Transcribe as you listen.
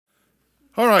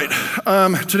All right,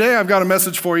 today I've got a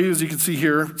message for you, as you can see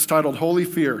here. It's titled Holy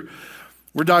Fear.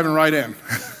 We're diving right in.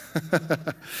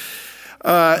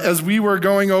 As we were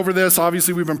going over this,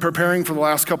 obviously we've been preparing for the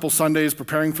last couple Sundays,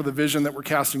 preparing for the vision that we're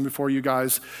casting before you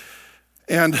guys.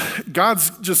 And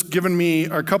God's just given me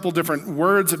a couple different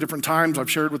words at different times.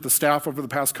 I've shared with the staff over the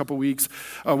past couple weeks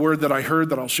a word that I heard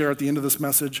that I'll share at the end of this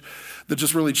message that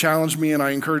just really challenged me, and I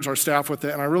encourage our staff with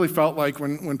it. And I really felt like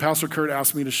when Pastor Kurt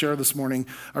asked me to share this morning,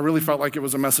 I really felt like it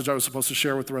was a message I was supposed to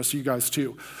share with the rest of you guys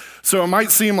too. So it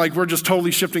might seem like we're just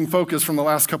totally shifting focus from the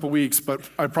last couple weeks, but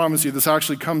I promise you this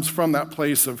actually comes from that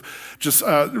place of just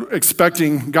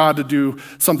expecting God to do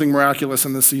something miraculous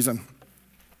in this season.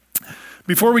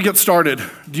 Before we get started,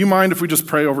 do you mind if we just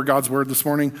pray over God's word this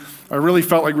morning? I really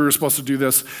felt like we were supposed to do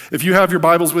this. If you have your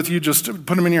Bibles with you, just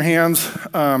put them in your hands.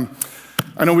 I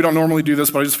know we don't normally do this,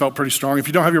 but I just felt pretty strong. If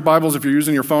you don't have your Bibles, if you're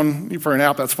using your phone for an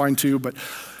app, that's fine too. But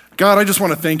God, I just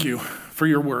want to thank you for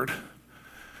your word.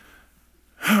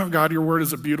 Oh, God, your word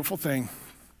is a beautiful thing.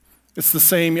 It's the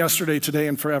same yesterday, today,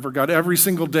 and forever. God, every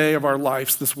single day of our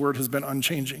lives, this word has been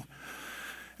unchanging.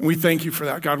 And we thank you for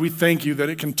that, God. We thank you that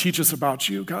it can teach us about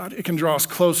you, God. It can draw us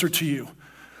closer to you.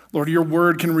 Lord, your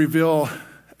word can reveal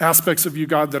aspects of you,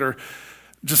 God, that are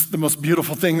just the most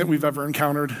beautiful thing that we've ever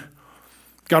encountered.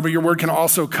 God, but your word can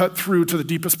also cut through to the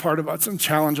deepest part of us and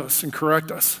challenge us and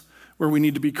correct us where we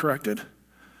need to be corrected.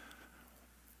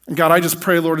 And God, I just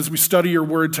pray, Lord, as we study your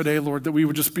word today, Lord, that we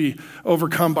would just be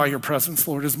overcome by your presence,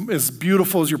 Lord. As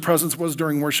beautiful as your presence was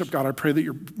during worship, God, I pray that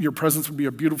your presence would be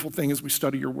a beautiful thing as we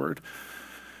study your word.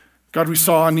 God, we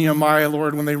saw in Nehemiah,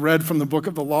 Lord, when they read from the book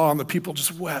of the law and the people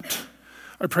just wept.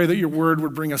 I pray that your word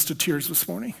would bring us to tears this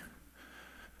morning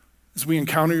as we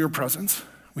encounter your presence.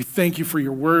 We thank you for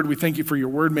your word. We thank you for your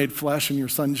word made flesh in your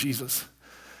son, Jesus.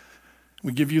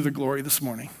 We give you the glory this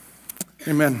morning.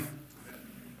 Amen.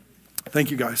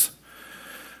 Thank you, guys.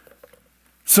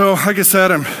 So, like I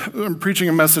said, I'm preaching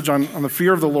a message on the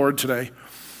fear of the Lord today.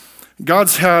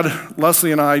 God's had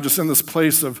Leslie and I just in this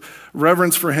place of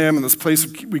reverence for him, and this place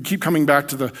we keep coming back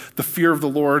to the fear of the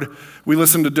Lord. We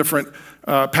listen to different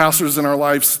pastors in our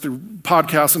lives through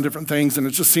podcasts and different things, and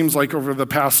it just seems like over the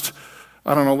past,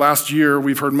 last year,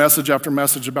 we've heard message after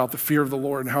message about the fear of the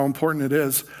Lord and how important it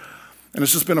is. And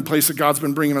it's just been a place that God's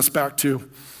been bringing us back to.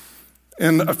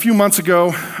 And a few months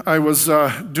ago, I was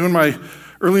doing my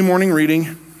early morning reading,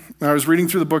 and I was reading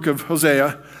through the book of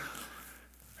Hosea.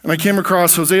 And I came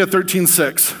across Hosea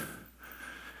 13:6.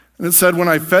 And it said, when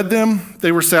I fed them,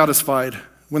 they were satisfied.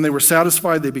 When they were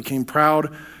satisfied, they became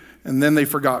proud, and then they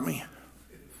forgot me.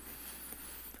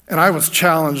 And I was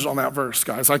challenged on that verse,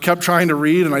 guys. I kept trying to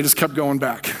read, and I just kept going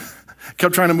back. I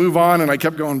kept trying to move on, and I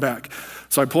kept going back.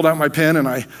 So I pulled out my pen, and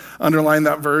I underlined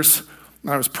that verse.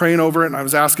 And I was praying over it, and I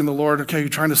was asking the Lord, okay, you're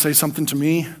trying to say something to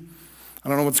me? I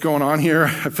don't know what's going on here.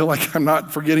 I feel like I'm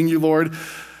not forgetting you, Lord.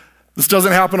 This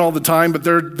doesn't happen all the time, but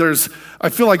I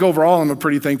feel like overall I'm a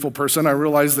pretty thankful person. I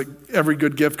realize that every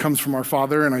good gift comes from our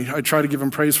Father, and I try to give him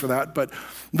praise for that. But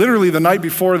literally the night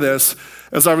before this,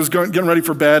 as I was getting ready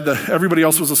for bed, everybody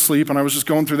else was asleep, and I was just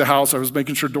going through the house. I was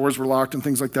making sure doors were locked and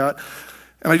things like that.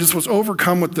 And I just was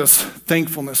overcome with this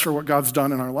thankfulness for what God's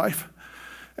done in our life.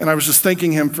 And I was just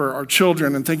thanking him for our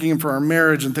children and thanking him for our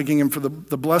marriage and thanking him for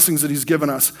the blessings that he's given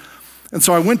us. And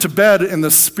so I went to bed in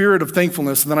the spirit of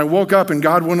thankfulness, and then I woke up and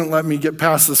God wouldn't let me get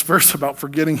past this verse about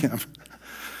forgetting him.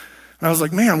 And I was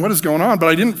like, man, what is going on? But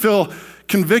I didn't feel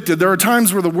convicted. There are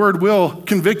times where the word will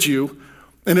convict you,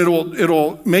 and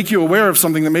it'll make you aware of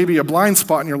something that may be a blind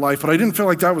spot in your life, but I didn't feel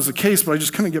like that was the case, but I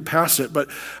just couldn't get past it. But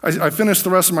I finished the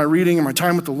rest of my reading and my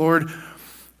time with the Lord,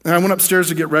 and I went upstairs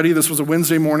to get ready. This was a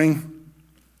Wednesday morning.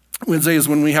 Wednesday is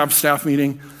when we have staff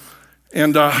meeting.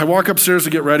 And I walk upstairs to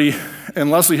get ready, and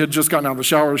Leslie had just gotten out of the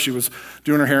shower. She was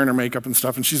doing her hair and her makeup and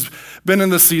stuff, and she's been in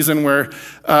this season where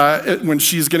when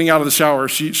she's getting out of the shower,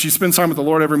 she spends time with the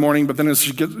Lord every morning, but then as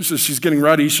she's getting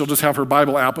ready, she'll just have her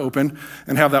Bible app open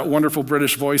and have that wonderful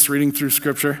British voice reading through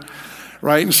Scripture,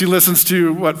 right? And she listens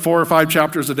to, 4 or 5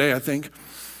 chapters a day, I think.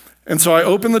 And so I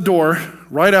open the door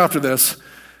right after this,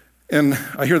 and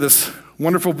I hear this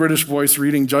wonderful British voice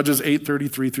reading Judges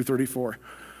 8:33 through 34.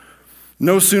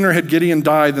 No sooner had Gideon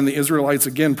died than the Israelites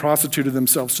again prostituted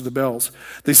themselves to the Baals.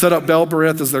 They set up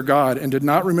Baal-berith as their god and did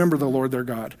not remember the Lord their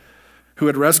God, who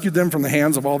had rescued them from the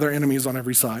hands of all their enemies on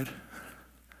every side.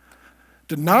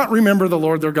 Did not remember the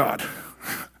Lord their God.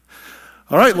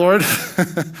 All right, Lord,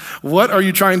 what are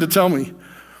you trying to tell me?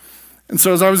 And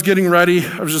so as I was getting ready,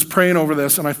 I was just praying over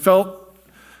this, and I felt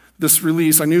this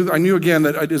release. I knew again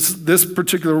that this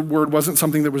particular word wasn't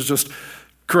something that was just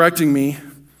correcting me.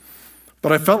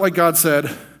 But I felt like God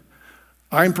said,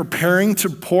 I'm preparing to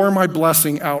pour my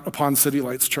blessing out upon City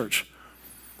Lights Church.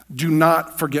 Do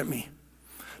not forget me.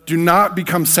 Do not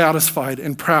become satisfied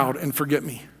and proud and forget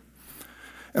me.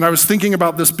 And I was thinking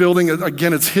about this building.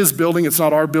 Again, it's his building. It's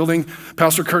not our building.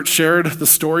 Pastor Kurt shared the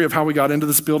story of how we got into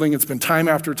this building. It's been time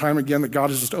after time again that God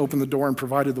has just opened the door and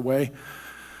provided the way.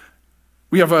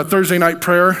 We have a Thursday night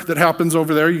prayer that happens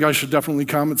over there. You guys should definitely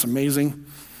come. It's amazing.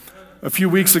 A few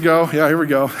weeks ago, here we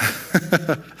go.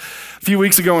 A few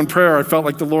weeks ago in prayer, I felt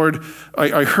like the Lord,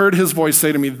 I heard his voice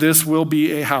say to me, this will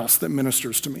be a house that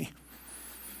ministers to me.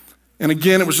 And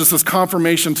again, it was just this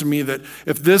confirmation to me that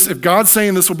if God's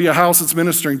saying this will be a house that's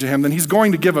ministering to him, then he's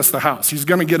going to give us the house. He's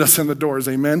going to get us in the doors,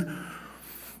 amen?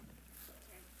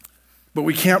 But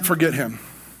we can't forget him.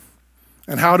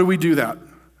 And how do we do that?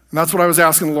 And that's what I was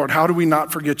asking the Lord. How do we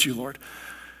not forget you, Lord?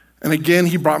 And again,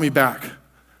 he brought me back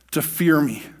to fear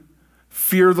me.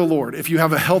 Fear the Lord. If you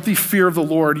have a healthy fear of the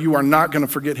Lord, you are not going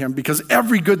to forget him, because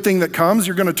every good thing that comes,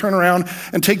 you're going to turn around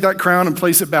and take that crown and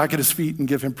place it back at his feet and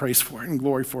give him praise for it and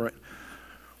glory for it.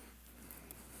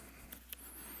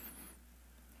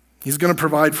 He's going to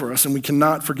provide for us, and we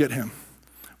cannot forget him.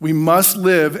 We must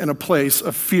live in a place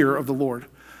of fear of the Lord.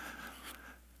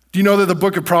 Do you know that the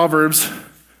book of Proverbs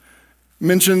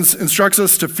instructs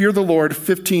us to fear the Lord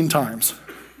 15 times?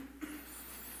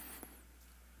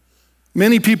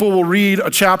 Many people will read a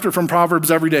chapter from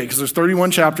Proverbs every day because there's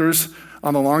 31 chapters.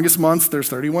 On the longest months, there's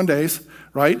 31 days,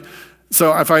 right?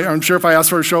 So I'm sure if I ask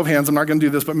for a show of hands, I'm not going to do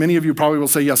this, but many of you probably will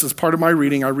say, yes, as part of my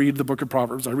reading, I read the book of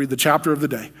Proverbs. I read the chapter of the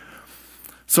day.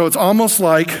 So it's almost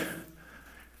like,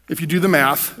 if you do the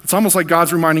math, it's almost like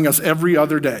God's reminding us every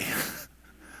other day,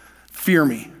 fear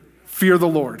me, fear the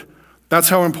Lord. That's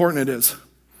how important it is.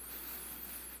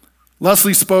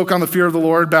 Leslie spoke on the fear of the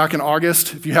Lord back in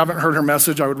August. If you haven't heard her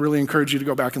message, I would really encourage you to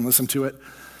go back and listen to it.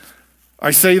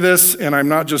 I say this, and I'm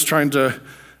not just trying to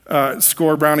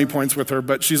score brownie points with her,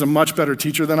 but she's a much better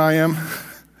teacher than I am.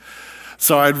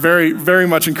 So I'd very, very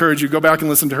much encourage you, go back and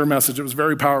listen to her message. It was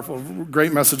very powerful,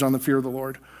 great message on the fear of the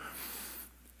Lord.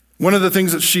 One of the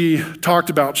things that she talked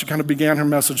about, she kind of began her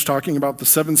message talking about the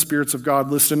 7 spirits of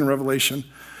God listed in Revelation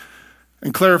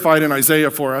and clarified in Isaiah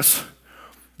for us.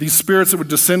 These spirits that would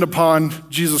descend upon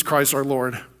Jesus Christ our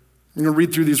Lord. I'm going to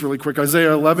read through these really quick.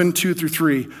 Isaiah 11,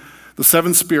 2-3, the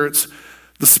 7 spirits.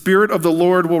 The Spirit of the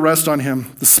Lord will rest on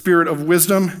him, the Spirit of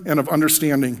wisdom and of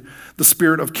understanding, the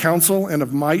Spirit of counsel and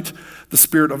of might, the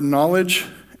Spirit of knowledge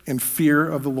and fear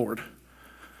of the Lord.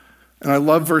 And I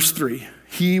love verse 3.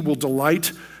 He will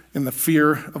delight in the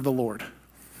fear of the Lord.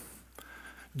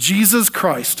 Jesus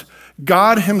Christ,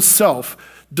 God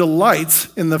himself,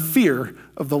 delights in the fear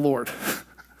of the Lord.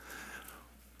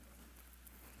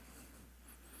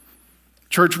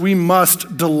 Church, we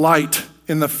must delight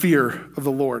in the fear of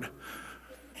the Lord.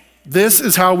 This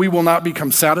is how we will not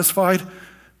become satisfied.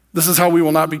 This is how we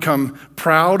will not become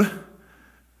proud,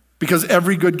 because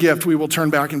every good gift we will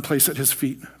turn back and place at his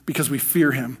feet because we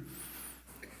fear him.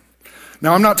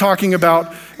 Now, I'm not talking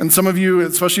about, and some of you,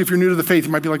 especially if you're new to the faith,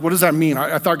 you might be like, what does that mean?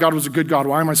 I thought God was a good God.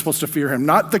 Why am I supposed to fear him?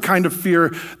 Not the kind of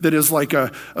fear that is like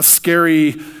a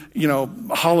scary,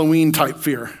 Halloween type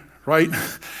fear, right?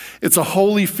 It's a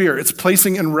holy fear. It's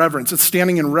placing in reverence. It's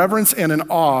standing in reverence and in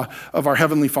awe of our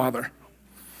Heavenly Father.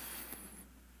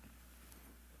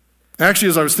 Actually,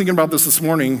 as I was thinking about this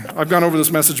morning, I've gone over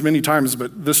this message many times,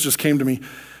 but this just came to me.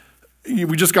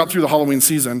 We just got through the Halloween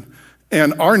season,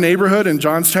 and our neighborhood in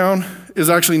Johnstown is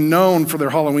actually known for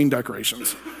their Halloween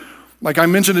decorations. Like, I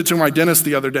mentioned it to my dentist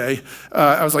the other day.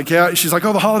 I was like, yeah. She's like,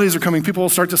 oh, the holidays are coming. People will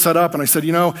start to set up. And I said,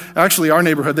 actually, our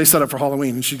neighborhood, they set up for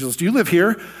Halloween. And she goes, do you live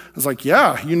here? I was like,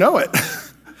 yeah, you know it.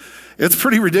 It's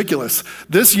pretty ridiculous.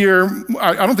 This year,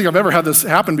 I don't think I've ever had this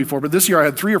happen before, but this year I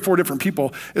had 3 or 4 different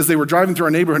people as they were driving through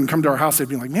our neighborhood and come to our house, they'd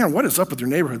be like, man, what is up with your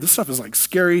neighborhood? This stuff is like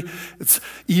scary, it's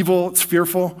evil, it's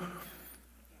fearful.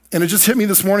 And it just hit me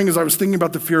this morning as I was thinking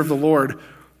about the fear of the Lord.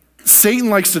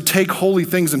 Satan likes to take holy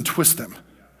things and twist them.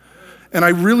 And I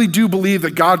really do believe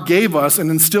that God gave us and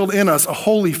instilled in us a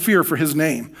holy fear for his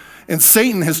name. And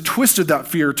Satan has twisted that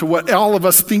fear to what all of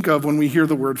us think of when we hear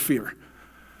the word fear.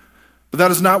 But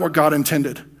that is not what God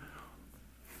intended.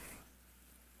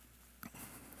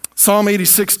 Psalm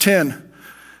 86:10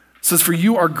 says, for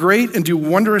you are great and do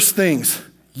wondrous things.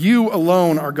 You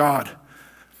alone are God.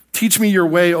 Teach me your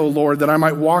way, O Lord, that I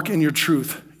might walk in your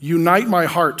truth. Unite my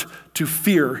heart to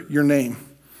fear your name.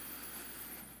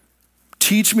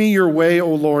 Teach me your way,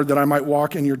 O Lord, that I might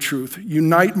walk in your truth.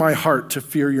 Unite my heart to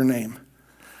fear your name.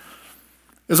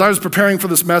 As I was preparing for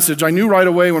this message, I knew right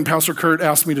away when Pastor Kurt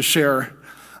asked me to share,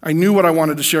 I knew what I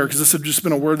wanted to share because this had just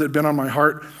been a word that had been on my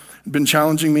heart, been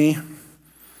challenging me.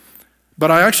 But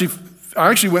I actually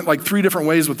actually went like 3 different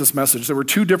ways with this message. There were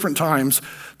 2 different times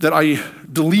that I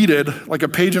deleted like a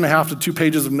page and a half to 2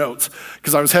 pages of notes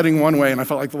because I was heading one way and I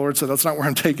felt like the Lord said, that's not where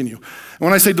I'm taking you. And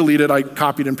when I say deleted, I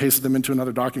copied and pasted them into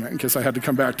another document in case I had to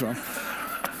come back to them.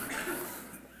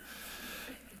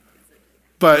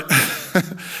 But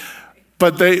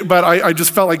I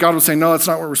just felt like God was saying, no, that's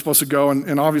not where we're supposed to go.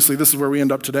 And obviously this is where we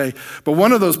end up today. But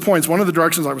one of those points, one of the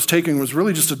directions I was taking was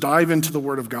really just to dive into the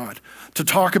Word of God, to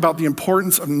talk about the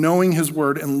importance of knowing His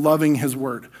Word and loving His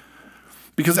Word.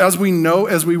 Because as we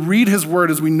read His Word,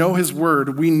 as we know His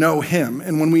Word, we know Him.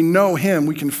 And when we know Him,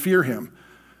 we can fear Him.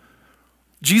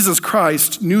 Jesus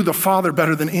Christ knew the Father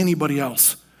better than anybody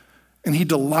else. And He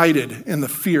delighted in the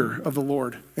fear of the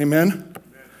Lord. Amen?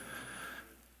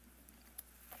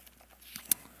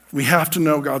 We have to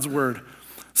know God's word.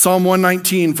 Psalm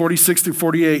 119, 46 through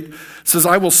 48 says,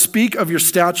 I will speak of your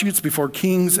statutes before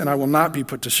kings, and I will not be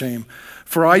put to shame.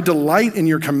 For I delight in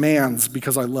your commands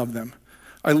because I love them.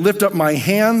 I lift up my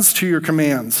hands to your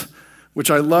commands, which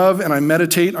I love, and I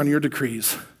meditate on your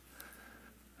decrees.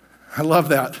 I love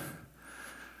that.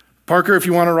 Parker, if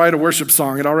you want to write a worship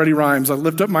song, it already rhymes. I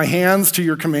lift up my hands to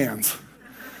your commands,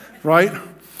 right?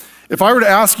 If I were to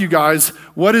ask you guys,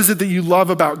 what is it that you love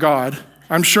about God?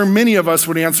 I'm sure many of us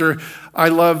would answer, I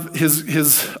love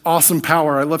his awesome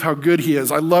power. I love how good he is.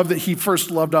 I love that he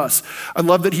first loved us. I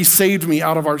love that he saved me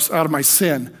out of my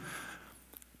sin.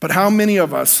 But how many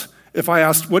of us, if I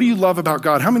asked, what do you love about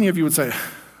God? How many of you would say,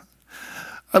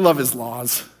 I love his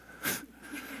laws.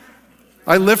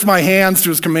 I lift my hands to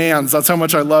his commands. That's how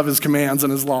much I love his commands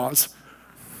and his laws.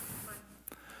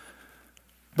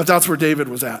 But that's where David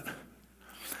was at.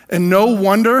 And no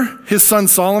wonder his son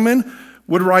Solomon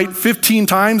would write 15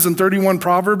 times in 31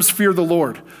 Proverbs, fear the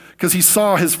Lord, because he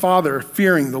saw his father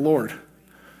fearing the Lord.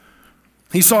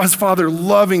 He saw his father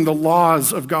loving the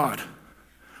laws of God.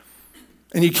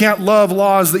 And you can't love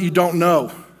laws that you don't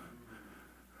know.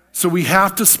 So we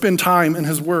have to spend time in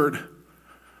his word.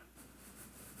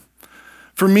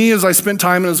 For me, as I spent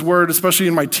time in his word, especially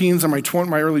in my teens and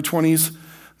my early 20s,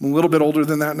 I'm a little bit older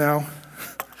than that now,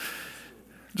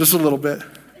 just a little bit.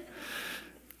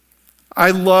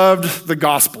 I loved the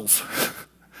Gospels.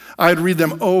 I'd read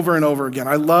them over and over again.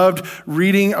 I loved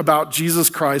reading about Jesus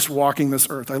Christ walking this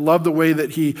earth. I loved the way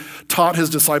that he taught his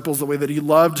disciples, the way that he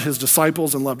loved his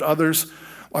disciples and loved others.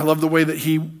 I loved the way that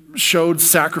he showed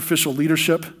sacrificial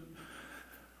leadership.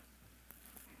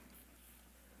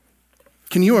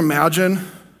 Can you imagine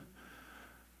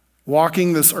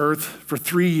walking this earth for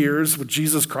 3 years with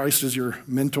Jesus Christ as your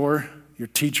mentor, your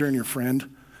teacher, and your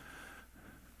friend?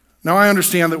 Now, I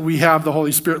understand that we have the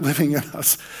Holy Spirit living in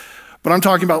us, but I'm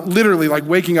talking about literally like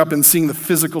waking up and seeing the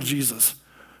physical Jesus.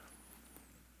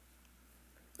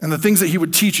 And the things that he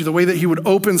would teach you, the way that he would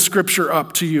open scripture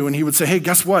up to you, and he would say, hey,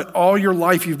 guess what? All your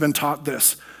life you've been taught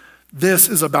this. This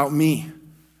is about me.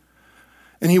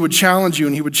 And he would challenge you,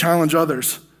 and he would challenge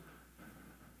others.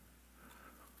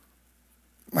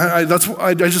 I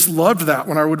just loved that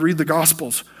when I would read the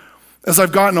Gospels. As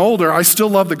I've gotten older, I still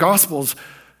love the Gospels.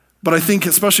 But I think,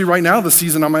 especially right now, the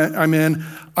season I'm in,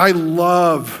 I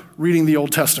love reading the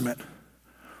Old Testament.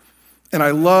 And I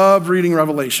love reading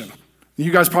Revelation.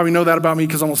 You guys probably know that about me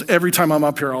because almost every time I'm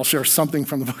up here, I'll share something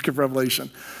from the book of Revelation.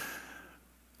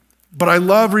 But I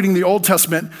love reading the Old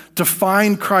Testament to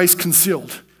find Christ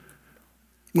concealed.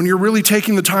 When you're really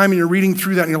taking the time and you're reading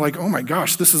through that and you're like, oh my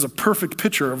gosh, this is a perfect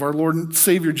picture of our Lord and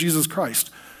Savior, Jesus Christ.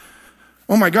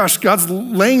 Oh my gosh, God's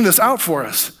laying this out for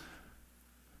us.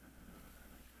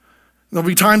 There'll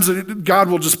be times that God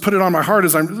will just put it on my heart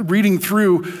as I'm reading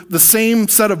through the same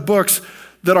set of books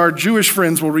that our Jewish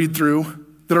friends will read through,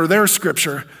 that are their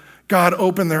scripture. God,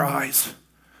 open their eyes.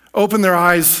 Open their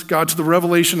eyes, God, to the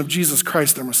revelation of Jesus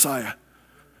Christ, their Messiah.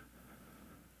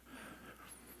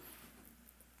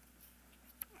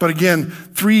 But again,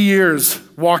 3 years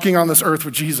walking on this earth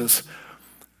with Jesus.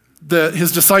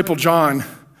 His disciple John,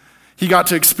 he got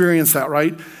to experience that,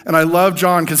 right? And I love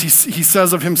John because he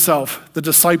says of himself, the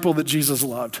disciple that Jesus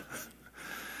loved.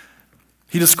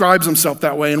 He describes himself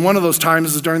that way. And one of those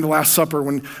times is during the Last Supper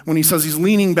when he says he's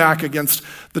leaning back against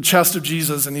the chest of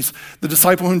Jesus, and the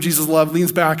disciple whom Jesus loved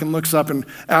leans back and looks up and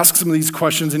asks him these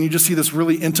questions, and you just see this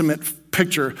really intimate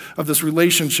picture of this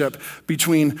relationship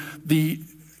between the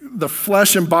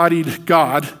flesh-embodied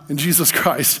God in Jesus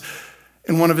Christ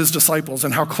and one of his disciples,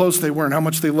 and how close they were and how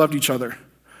much they loved each other.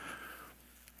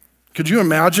 Could you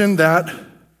imagine that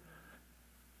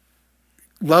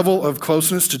level of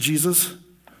closeness to Jesus?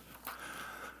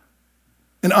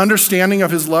 An understanding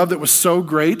of his love that was so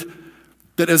great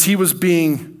that as he was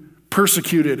being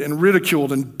persecuted and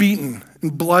ridiculed and beaten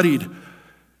and bloodied,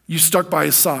 you stuck by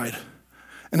his side.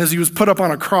 And as he was put up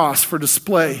on a cross for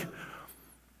display,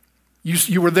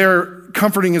 you were there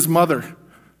comforting his mother.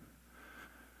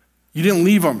 You didn't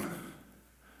leave him.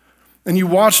 And you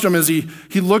watched him as he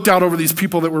looked out over these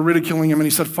people that were ridiculing him, and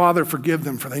he said, Father, forgive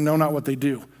them, for they know not what they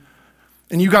do.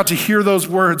 And you got to hear those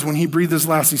words when he breathed his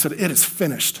last. He said, it is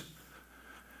finished.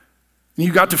 And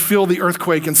you got to feel the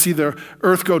earthquake and see the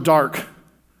earth go dark.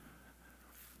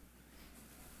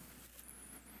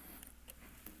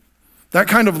 That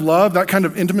kind of love, that kind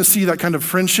of intimacy, that kind of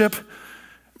friendship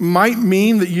might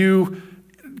mean that you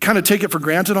kind of take it for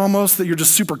granted almost, that you're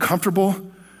just super comfortable,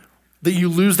 that you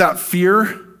lose that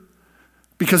fear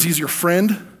because he's your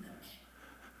friend.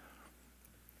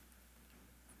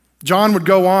 John would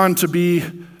go on to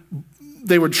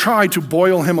they would try to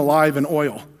boil him alive in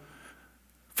oil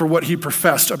for what he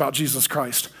professed about Jesus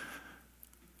Christ.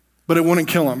 But it wouldn't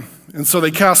kill him. And so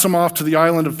they cast him off to the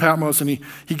island of Patmos, and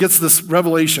he gets this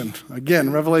revelation.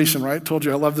 Again, revelation, right? Told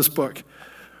you I love this book.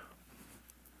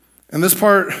 And this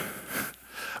part,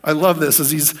 I love this,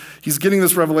 as he's getting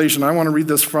this revelation. I want to read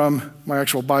this from my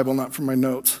actual Bible, not from my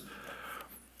notes.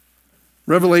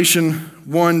 Revelation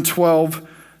 1:12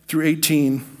 through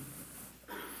 18.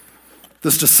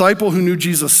 This disciple who knew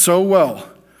Jesus so well,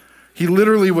 he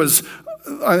literally was,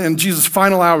 in Jesus'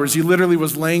 final hours, he literally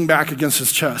was laying back against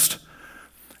his chest.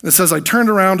 And it says, I turned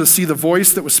around to see the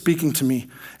voice that was speaking to me.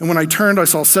 And when I turned, I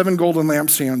saw 7 golden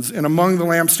lampstands. And among the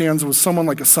lampstands was someone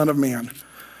like a son of man,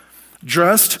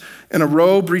 dressed in a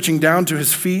robe reaching down to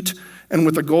his feet and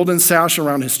with a golden sash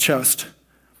around his chest.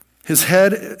 His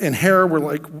head and hair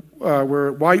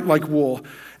were white like wool,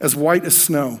 as white as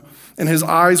snow. And his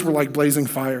eyes were like blazing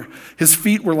fire. His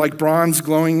feet were like bronze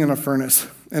glowing in a furnace.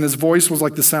 And his voice was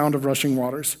like the sound of rushing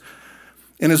waters.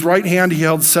 In his right hand he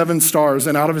held 7 stars,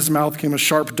 and out of his mouth came a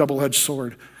sharp double-edged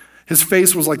sword. His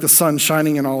face was like the sun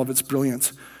shining in all of its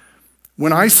brilliance.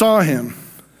 When I saw him,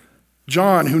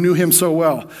 John, who knew him so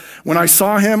well, when I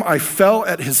saw him, I fell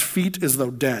at his feet as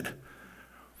though dead.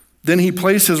 Then he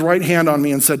placed his right hand on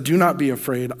me and said, do not be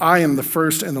afraid. I am the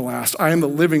first and the last. I am the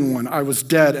living one. I was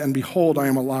dead, and behold, I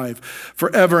am alive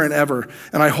forever and ever,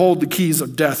 and I hold the keys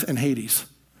of death and Hades.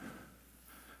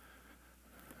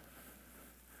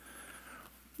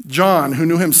 John, who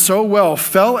knew him so well,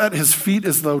 fell at his feet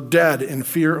as though dead in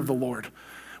fear of the Lord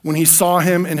when he saw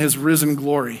him in his risen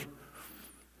glory.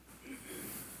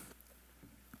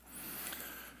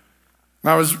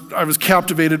 I was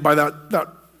captivated by that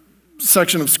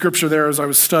section of scripture there as I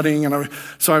was studying, and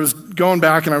so I was going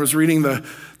back and I was reading the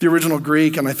original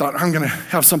Greek, and I thought, I'm going to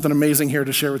have something amazing here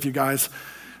to share with you guys.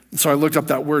 And so I looked up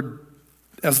that word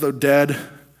as though dead,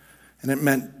 and it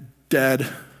meant dead.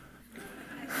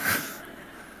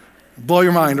 Blow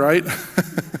your mind, right?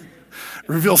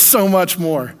 Reveals so much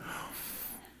more.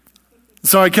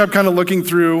 So I kept kind of looking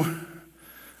through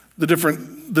the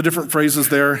different phrases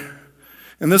there,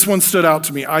 and this one stood out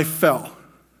to me. I fell.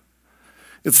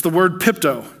 It's the word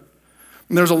pipto.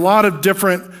 And there's a lot of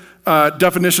different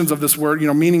definitions of this word,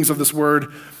 meanings of this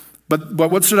word. But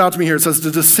what stood out to me here, it says to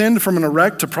descend from an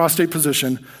erect to prostrate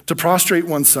position, to prostrate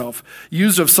oneself,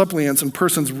 used of suppliants and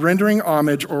persons rendering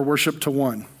homage or worship to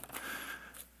one.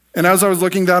 And as I was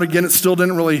looking at that again, it still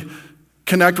didn't really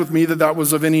connect with me that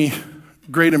was of any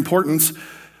great importance.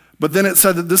 But then it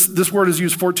said that this word is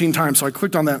used 14 times. So I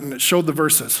clicked on that and it showed the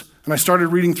verses. And I started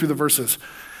reading through the verses.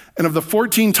 And of the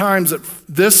 14 times that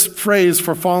this phrase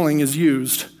for falling is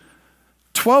used,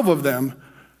 12 of them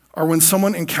are when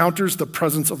someone encounters the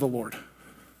presence of the Lord.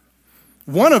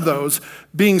 One of those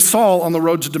being Saul on the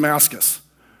road to Damascus.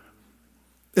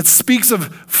 It speaks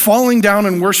of falling down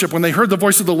in worship. When they heard the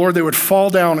voice of the Lord, they would fall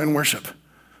down and worship.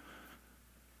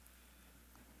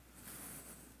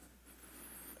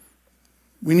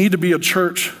 We need to be a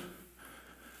church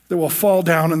that will fall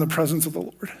down in the presence of the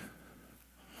Lord.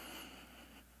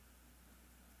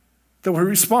 That we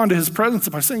respond to his presence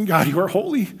by saying, God, you are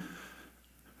holy.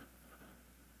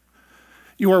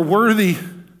 You are worthy.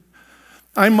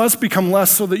 I must become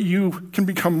less so that you can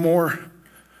become more.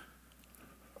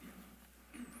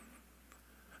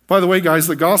 By the way, guys,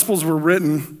 the Gospels were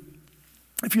written,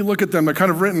 if you look at them, they're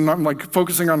kind of written, I'm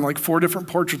focusing on 4 different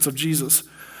portraits of Jesus.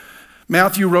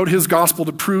 Matthew wrote his gospel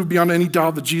to prove beyond any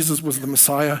doubt that Jesus was the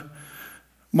Messiah.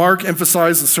 Mark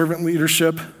emphasized the servant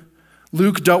leadership.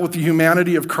 Luke dealt with the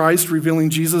humanity of Christ, revealing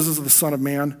Jesus as the Son of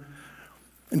Man.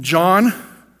 And John,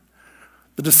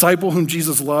 the disciple whom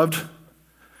Jesus loved,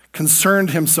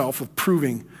 concerned himself with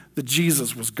proving that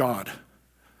Jesus was God.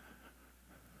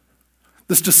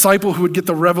 This disciple who would get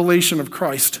the revelation of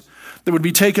Christ, that would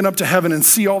be taken up to heaven and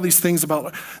see all these things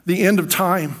about the end of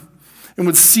time, and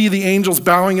would see the angels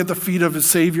bowing at the feet of his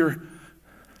Savior.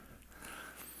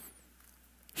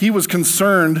 he was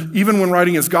concerned, even when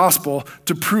writing his gospel,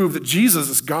 to prove that Jesus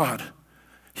is God.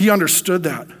 He understood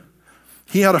that.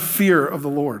 He had a fear of the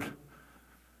Lord.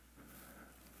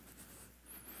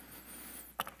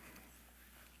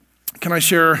 Can I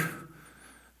share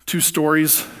 2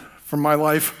 stories from my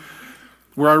life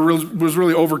where I was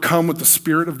really overcome with the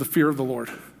spirit of the fear of the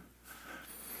Lord?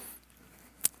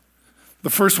 The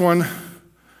first one,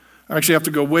 I actually have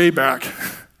to go way back,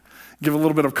 give a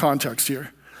little bit of context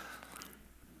here.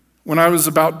 When I was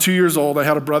about 2 years old, I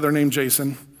had a brother named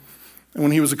Jason. And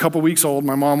when he was a couple weeks old,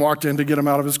 my mom walked in to get him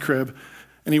out of his crib,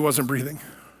 and he wasn't breathing.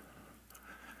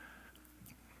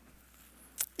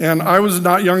 And I was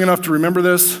not young enough to remember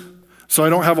this, so I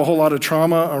don't have a whole lot of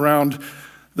trauma around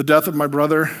the death of my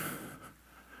brother.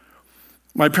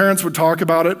 My parents would talk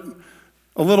about it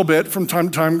a little bit from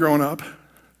time to time growing up.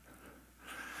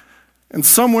 And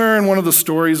somewhere in one of the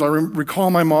stories, I recall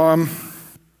my mom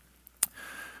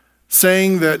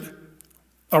saying that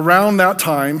around that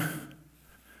time,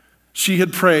 she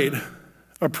had prayed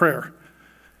a prayer,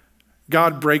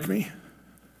 God, break me.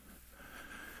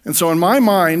 And so in my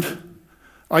mind,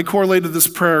 I correlated this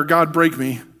prayer, God, break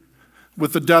me,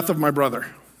 with the death of my brother.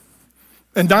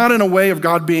 And not in a way of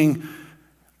God being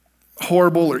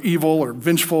horrible or evil or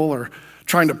vengeful or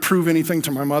trying to prove anything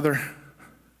to my mother.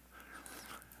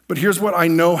 But here's what I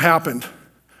know happened.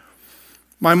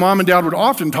 My mom and dad would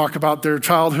often talk about their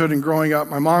childhood and growing up.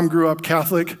 My mom grew up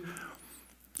Catholic.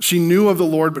 She knew of the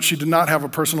Lord, but she did not have a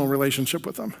personal relationship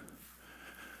with him.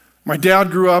 My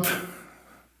dad grew up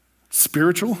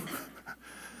spiritual.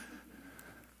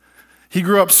 He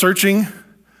grew up searching.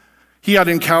 He had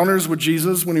encounters with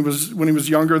Jesus when he was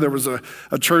younger. There was a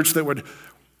church that would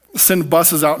send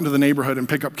buses out into the neighborhood and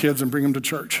pick up kids and bring them to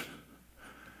church.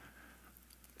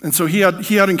 And so he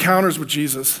had encounters with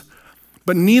Jesus,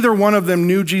 but neither one of them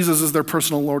knew Jesus as their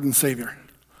personal Lord and Savior.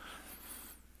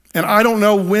 And I don't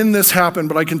know when this happened,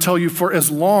 but I can tell you for as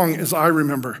long as I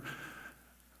remember,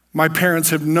 my parents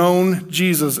have known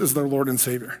Jesus as their Lord and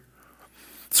Savior.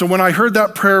 So when I heard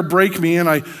that prayer break me and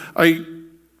I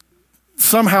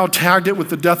somehow tagged it with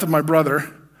the death of my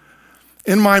brother,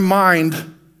 in my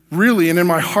mind, really, and in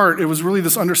my heart, it was really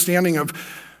this understanding of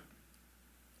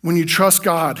when you trust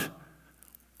God,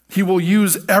 he will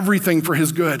use everything for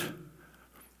his good.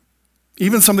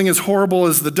 Even something as horrible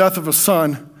as the death of a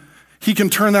son, he can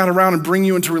turn that around and bring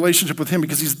you into relationship with him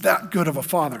because he's that good of a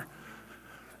father.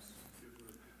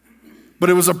 But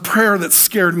it was a prayer that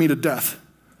scared me to death.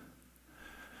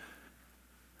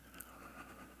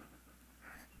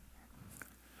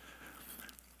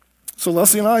 So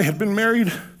Leslie and I had been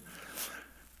married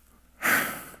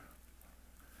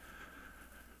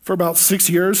for about 6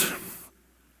 years,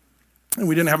 and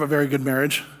we didn't have a very good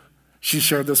marriage. She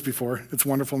shared this before. It's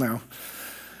wonderful now.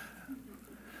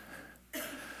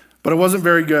 But it wasn't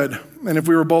very good. And if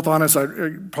we were both honest,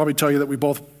 I'd probably tell you that we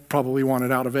both probably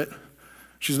wanted out of it.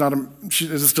 It's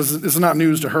not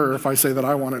news to her if I say that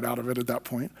I wanted out of it at that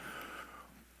point.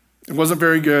 It wasn't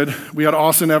very good. We had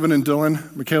Austin, Evan, and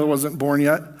Dylan. Michaela wasn't born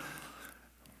yet.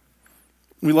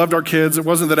 We loved our kids. It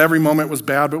wasn't that every moment was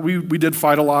bad, but we did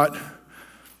fight a lot.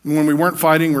 And when we weren't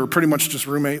fighting, we were pretty much just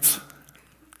roommates.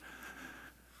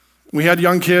 We had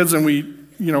young kids, and we're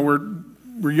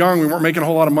young. We weren't making a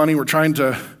whole lot of money. We're trying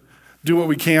to do what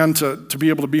we can to be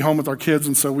able to be home with our kids,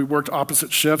 and so we worked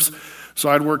opposite shifts. So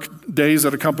I'd work days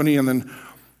at a company, and then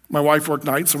my wife worked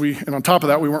nights. And on top of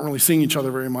that, we weren't really seeing each other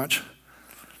very much.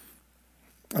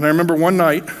 And I remember one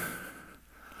night,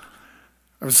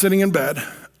 I was sitting in bed,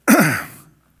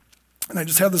 and I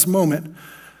just had this moment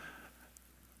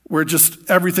where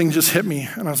everything just hit me.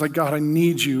 And I was like, God, I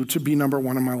need you to be number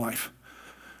one in my life.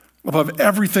 Above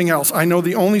everything else, I know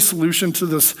the only solution to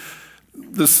this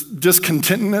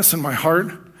discontentedness in my heart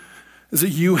is that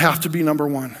you have to be number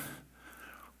one.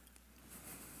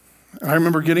 And I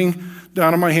remember getting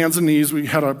down on my hands and knees. We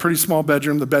had a pretty small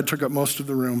bedroom. The bed took up most of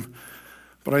the room.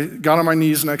 But I got on my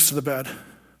knees next to the bed.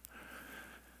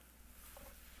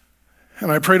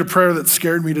 And I prayed a prayer that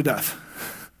scared me to death.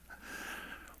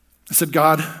 I said,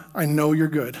 God, I know you're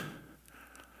good.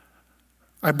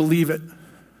 I believe it.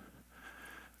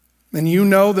 And you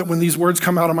know that when these words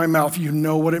come out of my mouth, you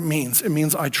know what it means. It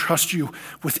means I trust you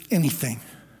with anything.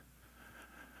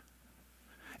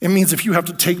 It means if you have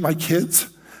to take my kids,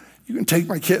 you can take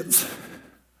my kids.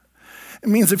 It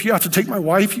means if you have to take my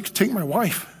wife, you can take my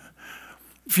wife.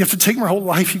 If you have to take my whole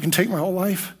life, you can take my whole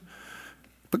life.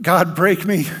 But God, break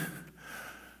me.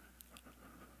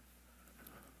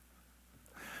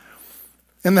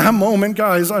 In that moment,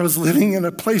 guys, I was living in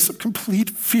a place of complete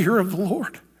fear of the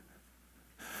Lord.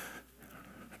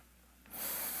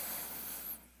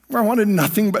 Where I wanted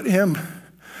nothing but him.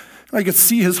 And I could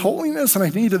see his holiness, and I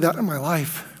needed that in my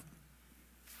life.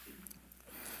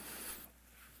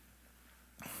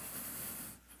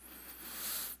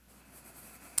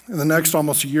 And the next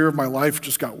almost year of my life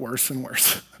just got worse and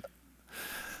worse.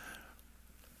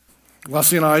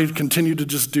 Leslie and I continued to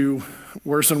just do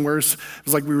worse and worse. It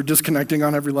was like we were disconnecting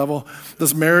on every level.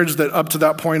 This marriage that up to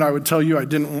that point I would tell you I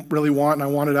didn't really want and I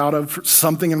wanted out of,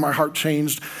 something in my heart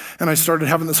changed. And I started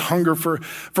having this hunger for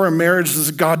a marriage as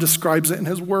God describes it in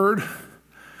his word,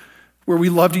 where we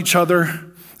loved each other.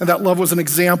 And that love was an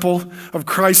example of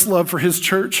Christ's love for his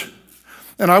church.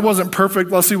 And I wasn't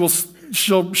perfect. Leslie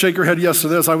she'll shake her head yes to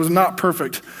this. I was not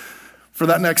perfect for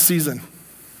that next season.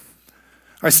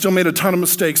 I still made a ton of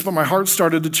mistakes, but my heart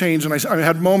started to change. And I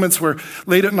had moments where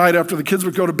late at night after the kids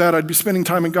would go to bed, I'd be spending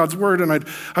time in God's word, and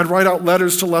I'd write out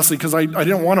letters to Leslie because I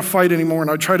didn't want to fight anymore.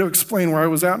 And I'd try to explain where I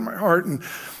was at in my heart and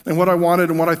what I wanted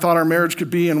and what I thought our marriage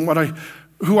could be and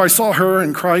who I saw her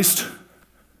in Christ.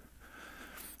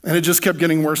 And it just kept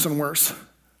getting worse and worse.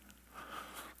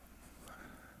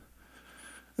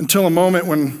 Until a moment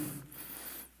when,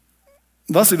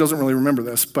 Leslie doesn't really remember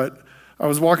this, but I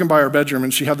was walking by our bedroom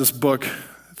and she had this book.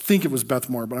 I think it was Beth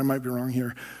Moore, but I might be wrong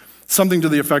here. Something to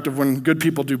the effect of when good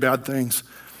people do bad things.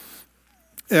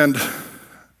 And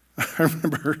I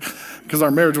remember, because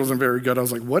our marriage wasn't very good, I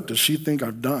was like, what does she think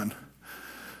I've done?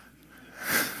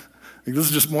 Like, this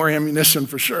is just more ammunition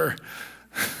for sure.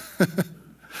 But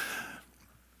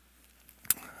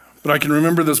I can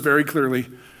remember this very clearly.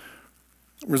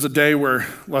 There was a day where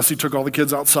Leslie took all the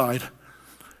kids outside.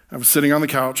 I was sitting on the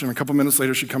couch, and a couple minutes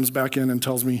later, she comes back in and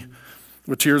tells me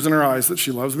with tears in her eyes that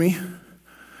she loves me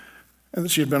and that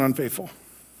she had been unfaithful.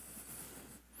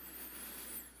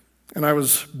 And I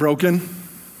was broken.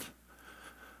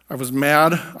 I was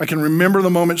mad. I can remember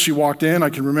the moment she walked in. I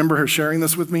can remember her sharing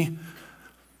this with me.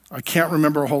 I can't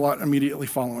remember a whole lot immediately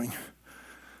following.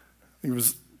 It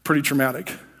was pretty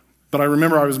traumatic. But I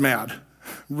remember I was mad,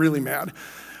 really mad.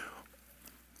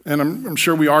 And I'm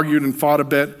sure we argued and fought a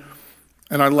bit.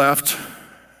 And I left,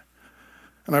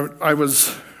 and I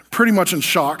was pretty much in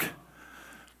shock,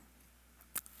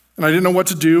 and I didn't know what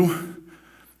to do,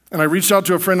 and I reached out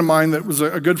to a friend of mine that was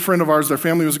a good friend of ours. Their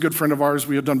family was a good friend of ours.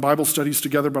 We had done Bible studies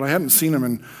together, but I hadn't seen him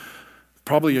in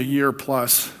probably a year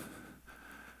plus.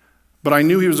 But I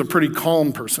knew he was a pretty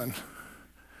calm person,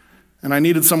 and I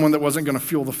needed someone that wasn't going to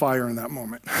fuel the fire in that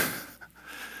moment.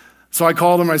 So I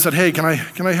called him, and I said, hey, can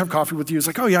I have coffee with you? He's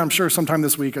like, oh yeah, I'm sure, sometime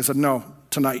this week. I said, no,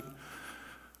 tonight.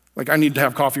 Like, I need to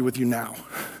have coffee with you now.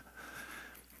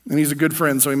 And he's a good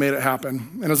friend, so he made it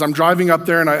happen. And as I'm driving up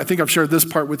there, and I think I've shared this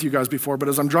part with you guys before, but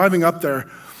as I'm driving up there,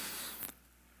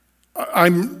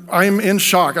 I'm in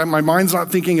shock. My mind's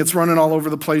not thinking, it's running all over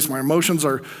the place. My emotions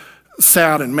are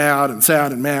sad and mad and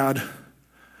sad and mad.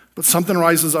 But something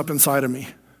rises up inside of me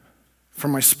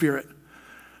from my spirit.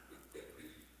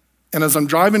 And as I'm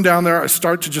driving down there, I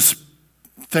start to just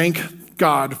thank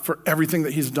God for everything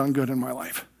that he's done good in my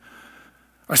life.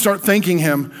 I start thanking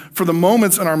him for the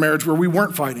moments in our marriage where we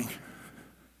weren't fighting.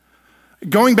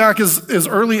 Going back as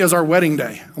early as our wedding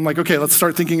day, I'm like, okay, let's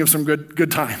start thinking of some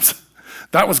good times.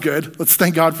 That was good. Let's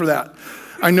thank God for that.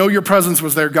 I know your presence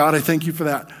was there, God. I thank you for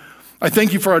that. I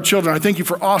thank you for our children. I thank you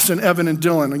for Austin, Evan, and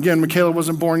Dylan. Again, Michaela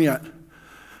wasn't born yet,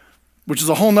 which is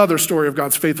a whole nother story of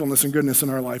God's faithfulness and goodness in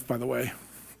our life, by the way.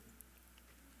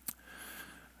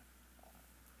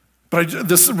 But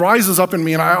this rises up in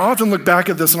me, and I often look back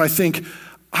at this and I think,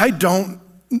 I don't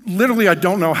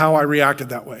know how I reacted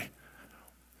that way.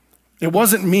 It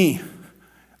wasn't me.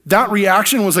 That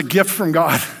reaction was a gift from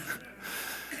God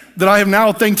that I have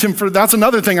now thanked him for. That's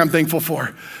another thing I'm thankful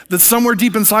for. That somewhere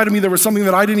deep inside of me, there was something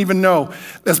that I didn't even know.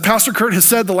 As Pastor Kurt has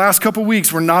said the last couple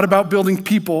weeks, we're not about building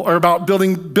people or about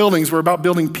building buildings. We're about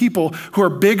building people who are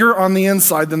bigger on the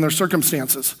inside than their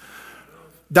circumstances.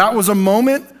 That was a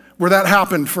moment where that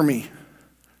happened for me.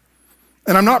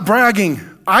 And I'm not bragging.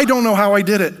 I don't know how I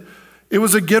did it. It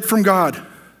was a gift from God.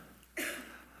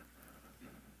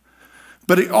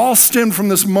 But it all stemmed from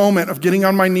this moment of getting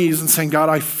on my knees and saying, God,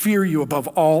 I fear you above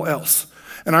all else.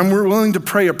 And I'm willing to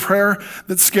pray a prayer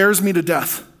that scares me to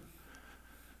death.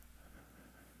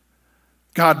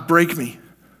 God, break me.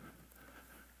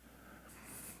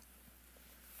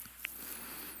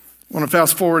 I want to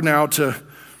fast forward now to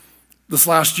this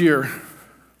last year.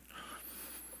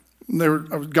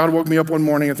 God woke me up one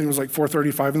morning, I think it was like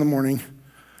 4:35 in the morning,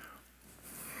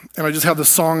 and I just had this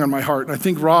song on my heart. And I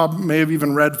think Rob may have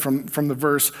even read from the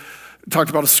verse. It talked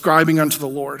about ascribing unto the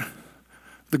Lord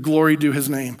the glory due his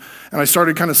name. And I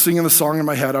started kind of singing the song in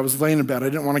my head. I was laying in bed. I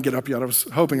didn't want to get up yet. I was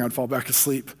hoping I'd fall back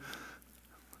asleep.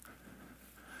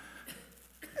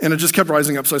 And it just kept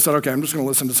rising up. So I said, okay, I'm just going to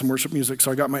listen to some worship music.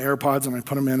 So I got my AirPods and I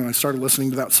put them in and I started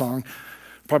listening to that song.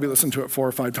 Probably listened to it 4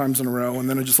 or 5 times in a row. And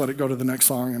then I just let it go to the next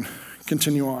song and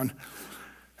continue on.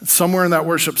 And somewhere in that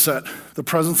worship set, the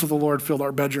presence of the Lord filled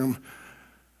our bedroom.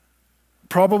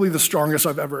 Probably the strongest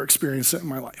I've ever experienced it in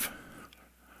my life.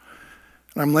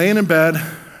 And I'm laying in bed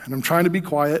and I'm trying to be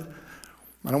quiet.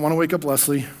 I don't want to wake up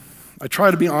Leslie. I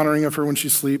try to be honoring of her when she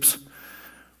sleeps.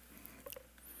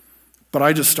 But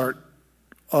I just start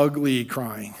ugly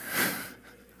crying.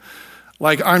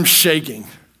 Like I'm shaking.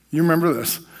 You remember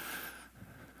this?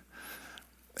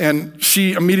 And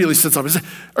she immediately sits up and says,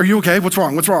 are you okay? What's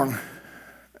wrong? What's wrong?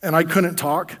 And I couldn't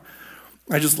talk.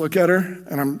 I just look at her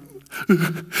and I'm,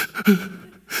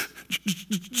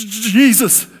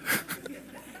 Jesus.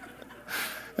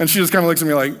 And she just kind of looks at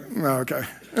me like, oh, okay.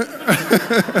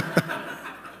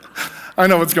 I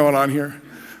know what's going on here.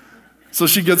 So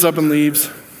she gets up and leaves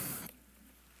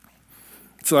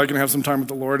so I can have some time with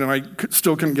the Lord. And I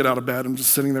still couldn't get out of bed. I'm just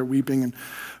sitting there weeping. And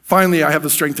finally, I have the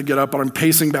strength to get up, but I'm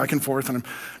pacing back and forth, and I'm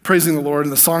praising the Lord.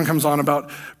 And the song comes on about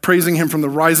praising him from the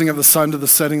rising of the sun to the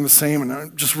setting the same, and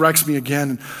it just wrecks me again.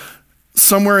 And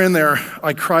somewhere in there,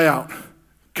 I cry out,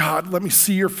 God, let me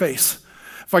see your face.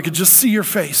 If I could just see your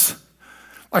face,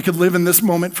 I could live in this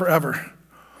moment forever.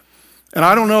 And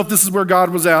I don't know if this is where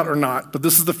God was at or not, but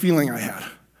this is the feeling I had.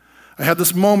 I had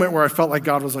this moment where I felt like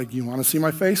God was like, you want to see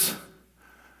my face?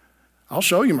 I'll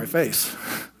show you my face.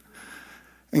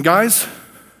 And guys,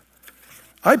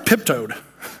 I tiptoed.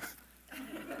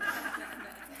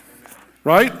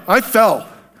 Right? I fell.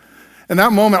 In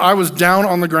that moment, I was down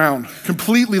on the ground,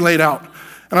 completely laid out.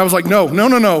 And I was like, no,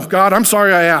 God, I'm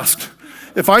sorry I asked.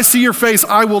 If I see your face,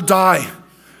 I will die.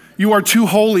 You are too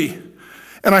holy.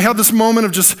 And I had this moment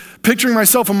of just picturing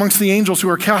myself amongst the angels who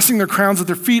are casting their crowns at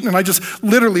their feet, and I just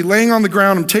literally laying on the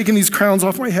ground and taking these crowns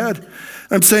off my head.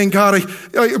 And I'm saying, God,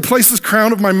 I place this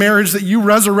crown of my marriage that you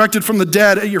resurrected from the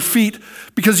dead at your feet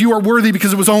because you are worthy,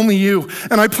 because it was only you.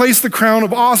 And I place the crown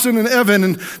of Austin and Evan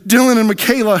and Dylan and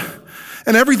Michaela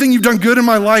and everything you've done good in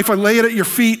my life, I lay it at your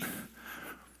feet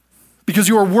because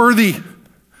you are worthy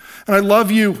and I love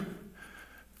you.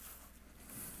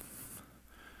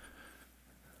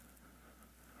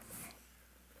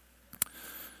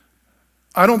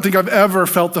 I don't think I've ever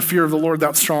felt the fear of the Lord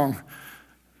that strong.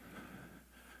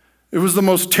 It was the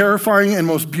most terrifying and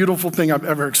most beautiful thing I've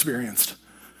ever experienced.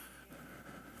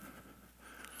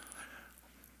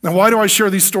 Now, why do I share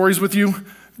these stories with you?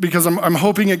 Because I'm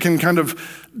hoping it can kind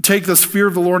of take this fear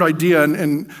of the Lord idea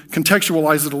and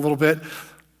contextualize it a little bit.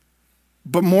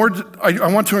 But more,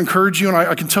 I want to encourage you, and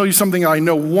I can tell you something I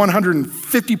know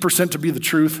 150% to be the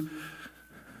truth.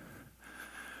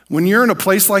 When you're in a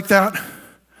place like that,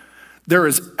 there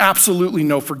is absolutely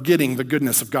no forgetting the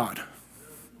goodness of God.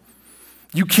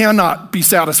 You cannot be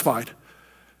satisfied.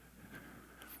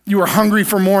 You are hungry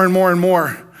for more and more and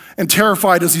more, and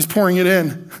terrified as he's pouring it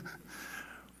in.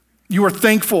 You are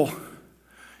thankful.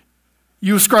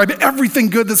 You ascribe everything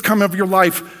good that's come of your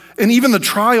life, and even the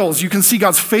trials, you can see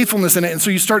God's faithfulness in it, and so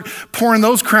you start pouring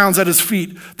those crowns at his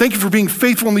feet. Thank you for being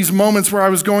faithful in these moments where I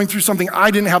was going through something I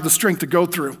didn't have the strength to go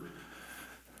through.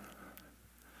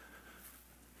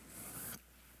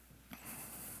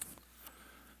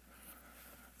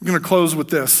 I'm going to close with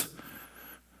this.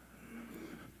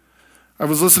 I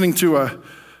was listening to a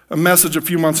message a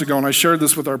few months ago, and I shared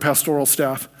this with our pastoral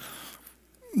staff,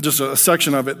 just a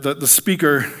section of it. The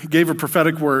speaker gave a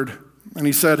prophetic word, and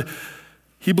he said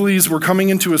he believes we're coming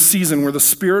into a season where the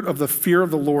spirit of the fear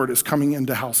of the Lord is coming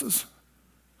into houses.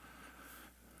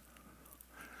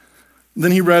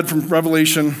 Then he read from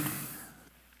Revelation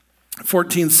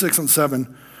 14:6 and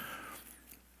 7.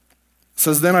 It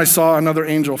says, then I saw another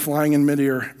angel flying in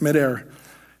midair,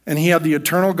 and he had the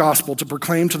eternal gospel to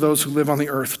proclaim to those who live on the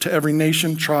earth, to every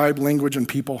nation, tribe, language, and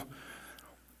people.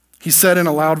 He said in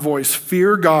a loud voice,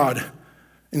 fear God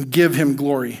and give him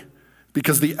glory,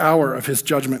 because the hour of his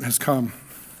judgment has come.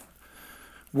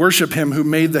 Worship him who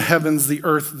made the heavens, the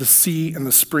earth, the sea, and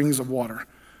the springs of water.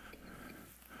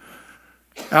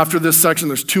 After this section,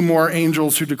 there's 2 more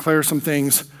angels who declare some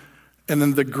things, and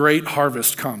then the great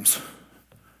harvest comes.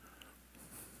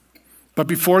 But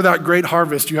before that great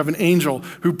harvest, you have an angel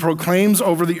who proclaims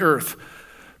over the earth,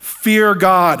 fear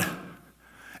God.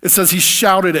 It says he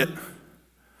shouted it.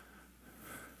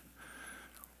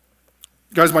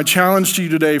 Guys, my challenge to you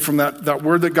today from that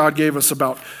word that God gave us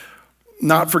about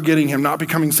not forgetting him, not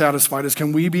becoming satisfied, is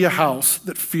can we be a house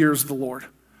that fears the Lord?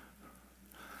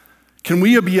 Can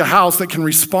we be a house that can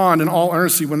respond in all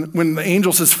earnesty when the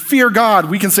angel says, fear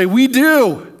God? We can say, we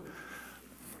do.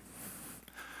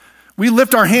 We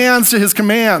lift our hands to his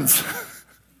commands.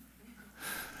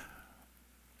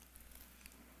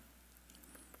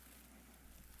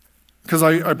 Because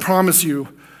I promise you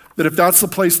that if that's the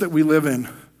place that we live in,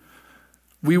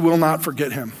 we will not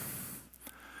forget him.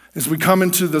 As we come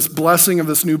into this blessing of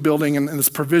this new building and this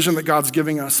provision that God's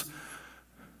giving us,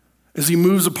 as he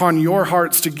moves upon your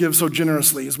hearts to give so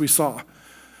generously as we saw,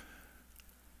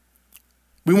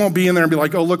 we won't be in there and be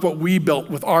like, oh, look what we built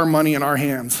with our money in our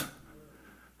hands.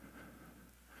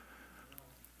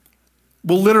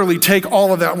 We'll literally take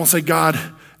all of that and we'll say, God,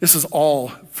 this is all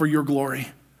for your glory.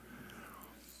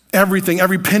 Everything,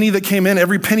 every penny that came in,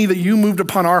 every penny that you moved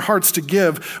upon our hearts to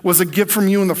give was a gift from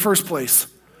you in the first place.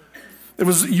 It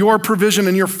was your provision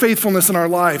and your faithfulness in our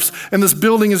lives. And this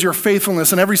building is your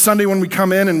faithfulness. And every Sunday when we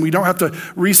come in and we don't have to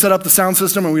reset up the sound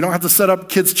system and we don't have to set up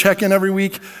kids check-in every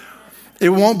week, it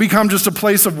won't become just a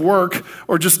place of work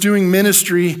or just doing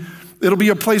ministry. It'll be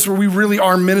a place where we really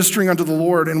are ministering unto the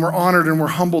Lord, and we're honored and we're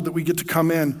humbled that we get to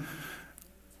come in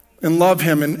and love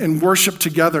him and worship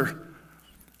together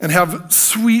and have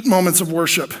sweet moments of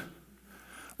worship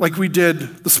like we did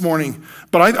this morning.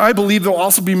 But I believe there'll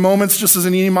also be moments, just as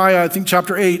in Nehemiah, I think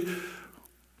chapter 8,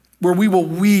 where we will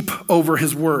weep over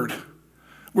his word,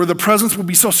 where the presence will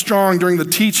be so strong during the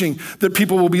teaching that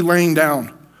people will be laying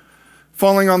down,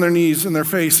 falling on their knees in their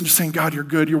face and just saying, God, you're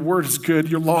good, your word is good,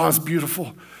 your law is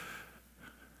beautiful.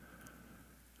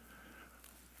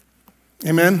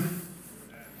 Amen?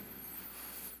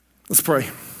 Let's pray.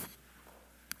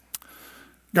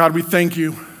 God, we thank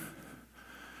you.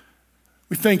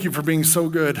 We thank you for being so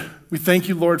good. We thank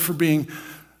you, Lord, for being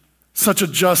such a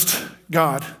just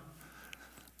God,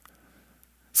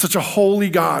 such a holy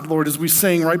God, Lord. As we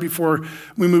sang right before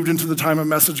we moved into the time of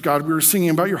message, God, we were singing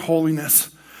about your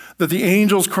holiness, that the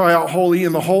angels cry out holy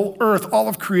and the whole earth, all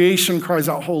of creation cries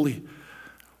out holy.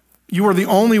 You are the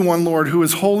only one, Lord, who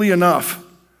is holy enough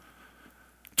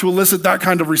to elicit that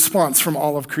kind of response from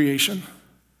all of creation.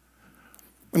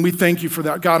 And we thank you for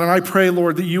that, God. And I pray,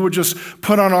 Lord, that you would just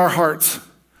put on our hearts,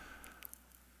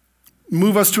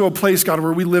 move us to a place, God,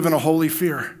 where we live in a holy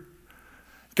fear.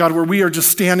 God, where we are just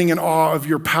standing in awe of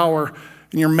your power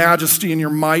and your majesty and your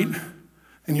might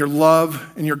and your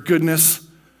love and your goodness.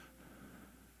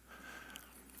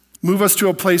 Move us to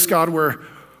a place, God, where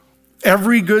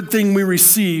every good thing we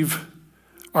receive,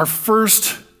 our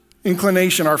first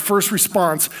inclination, our first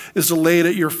response is to lay it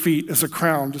at your feet as a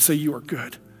crown to say, you are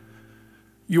good.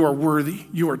 You are worthy.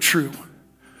 You are true.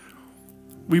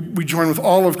 We join with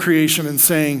all of creation in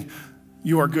saying,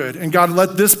 you are good. And God,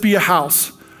 let this be a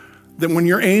house that when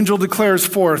your angel declares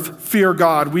forth, fear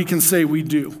God, we can say we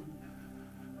do.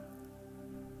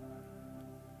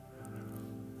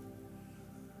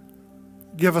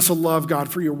 Give us a love, God,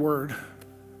 for your word.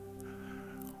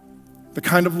 The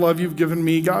kind of love you've given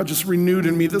me, God, just renewed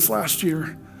in me this last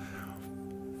year.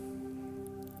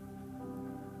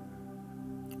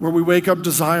 Where we wake up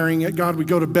desiring it, God, we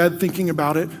go to bed thinking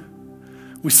about it.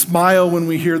 We smile when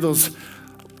we hear those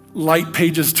light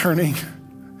pages turning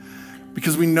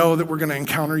because we know that we're going to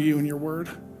encounter you in your word.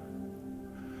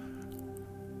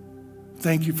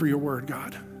 Thank you for your word,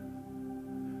 God.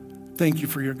 Thank you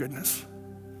for your goodness.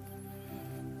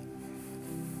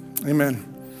 Amen.